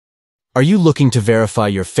Are you looking to verify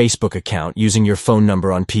your Facebook account using your phone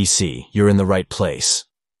number on PC? You're in the right place.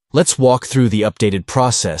 Let's walk through the updated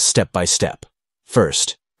process step by step.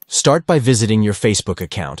 First, start by visiting your Facebook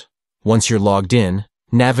account. Once you're logged in,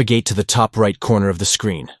 navigate to the top right corner of the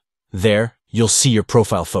screen. There, you'll see your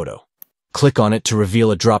profile photo. Click on it to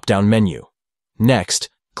reveal a drop-down menu. Next,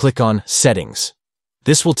 click on Settings.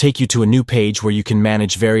 This will take you to a new page where you can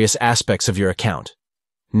manage various aspects of your account.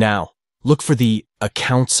 Now, look for the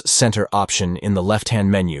Accounts Center option in the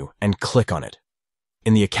left-hand menu and click on it.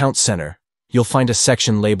 In the Accounts Center, you'll find a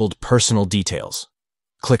section labeled Personal Details.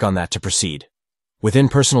 Click on that to proceed. Within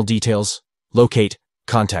Personal Details, locate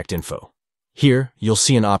Contact Info. Here, you'll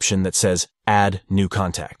see an option that says Add New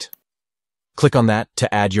Contact. Click on that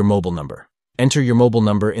to add your mobile number. Enter your mobile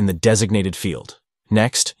number in the designated field.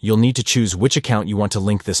 Next, you'll need to choose which account you want to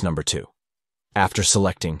link this number to. After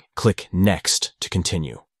selecting, click Next to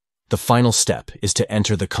continue. The final step is to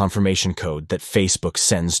enter the confirmation code that Facebook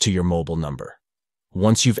sends to your mobile number.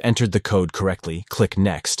 Once you've entered the code correctly, click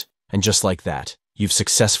Next, and just like that, you've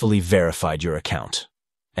successfully verified your account.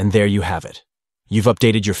 And there you have it. You've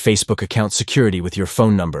updated your Facebook account security with your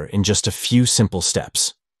phone number in just a few simple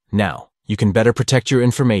steps. Now, you can better protect your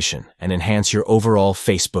information and enhance your overall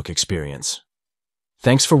Facebook experience.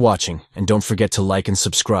 Thanks for watching, and don't forget to like and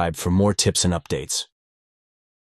subscribe for more tips and updates.